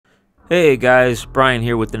Hey guys, Brian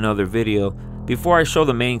here with another video. Before I show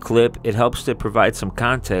the main clip, it helps to provide some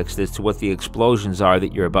context as to what the explosions are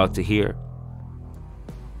that you're about to hear.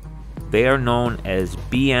 They are known as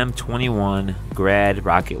BM-21 Grad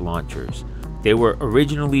rocket launchers. They were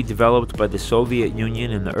originally developed by the Soviet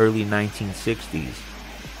Union in the early 1960s.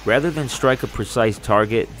 Rather than strike a precise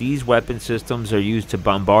target, these weapon systems are used to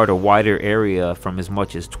bombard a wider area from as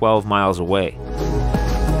much as 12 miles away.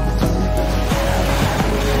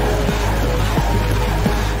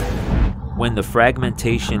 When the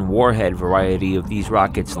fragmentation warhead variety of these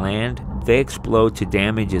rockets land, they explode to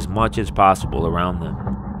damage as much as possible around them.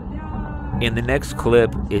 In the next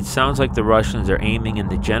clip, it sounds like the Russians are aiming in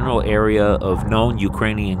the general area of known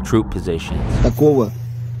Ukrainian troop positions. Такого,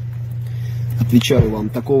 отвечаю вам,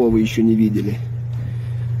 такого вы еще не видели.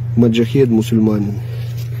 Маджахед мусульманин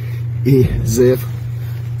и Зев,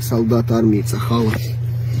 солдат армии Цахала,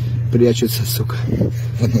 прячется, сука,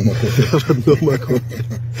 в одном окопе.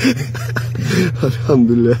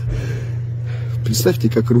 Альхамдулилля. Представьте,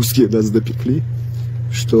 как русские нас допекли,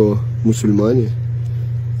 что мусульмане,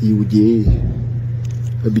 иудеи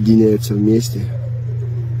объединяются вместе,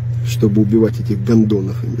 чтобы убивать этих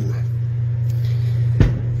гондонов именно.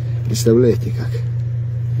 Представляете, как?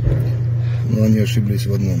 Но они ошиблись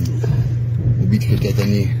в одном. Убить хотят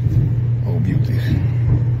они, а убьют их.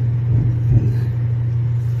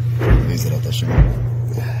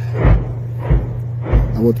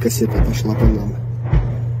 А вот кассета пошла по нам.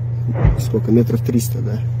 Сколько? Метров 300,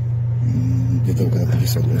 да? Где-то около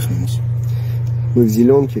 50 плюс-минус. Мы в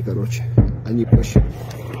зеленке, короче. Они проще.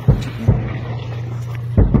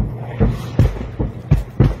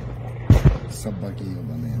 Собаки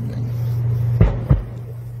ебаные, блядь.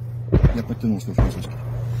 Я подтянул свой французский.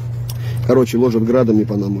 Короче, ложат градами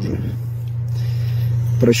по нам уже.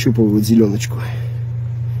 Прощупывают зеленочку.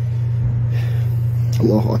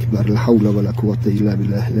 Аллаху акбар, ла хауля ва ла куввата илля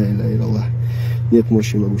биллях, ла иляха илlallah. Нет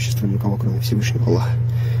мощи и могущества ни у кого, кроме Всевышнего Аллаха.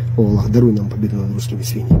 О Аллах, даруй нам победу над русскими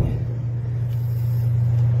свиньями.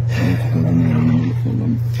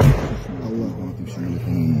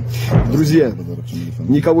 Друзья,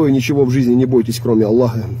 никого и ничего в жизни не бойтесь, кроме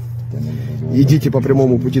Аллаха. Идите по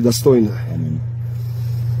прямому пути достойно.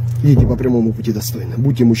 Идите по прямому пути достойно.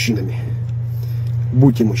 Будьте мужчинами.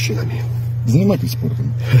 Будьте мужчинами. Занимайтесь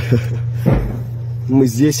спортом. Мы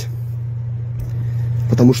здесь,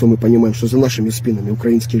 потому что мы понимаем, что за нашими спинами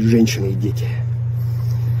украинские женщины и дети.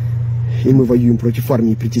 И мы воюем против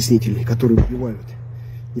армии притеснителей, которые убивают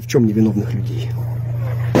ни в чем не виновных людей.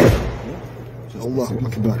 Аллаху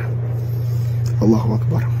акбар. Аллаху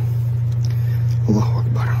акбар. Аллаху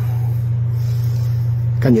акбар.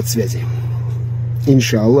 Конец связи.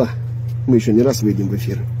 Иншаллах, мы еще не раз выйдем в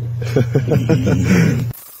эфир.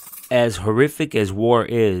 As horrific as war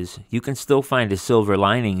is, you can still find a silver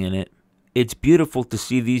lining in it. It's beautiful to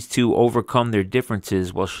see these two overcome their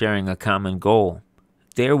differences while sharing a common goal.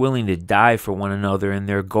 They are willing to die for one another in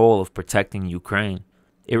their goal of protecting Ukraine.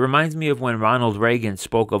 It reminds me of when Ronald Reagan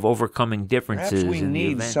spoke of overcoming differences. Perhaps we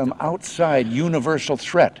need some outside universal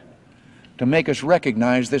threat to make us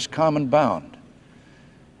recognize this common bound.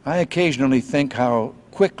 I occasionally think how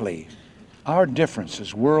quickly our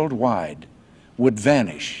differences worldwide would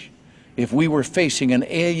vanish if we were facing an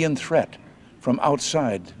alien threat from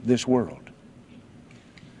outside this world.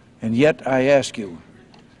 And yet, I ask you,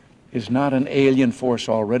 is not an alien force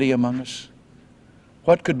already among us?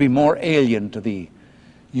 What could be more alien to the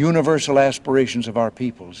universal aspirations of our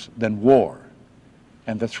peoples than war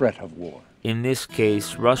and the threat of war? In this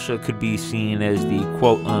case, Russia could be seen as the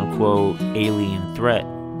quote-unquote alien threat.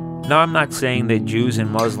 Now, I'm not saying that Jews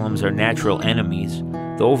and Muslims are natural enemies.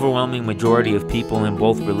 The overwhelming majority of people in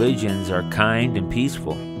both religions are kind and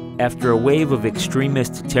peaceful. After a wave of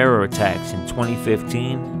extremist terror attacks in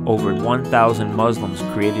 2015, over 1,000 Muslims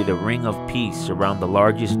created a ring of peace around the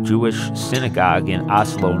largest Jewish synagogue in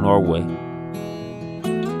Oslo, Norway.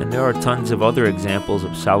 And there are tons of other examples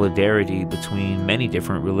of solidarity between many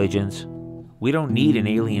different religions. We don't need an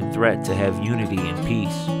alien threat to have unity and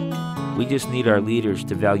peace. We just need our leaders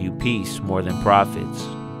to value peace more than profits.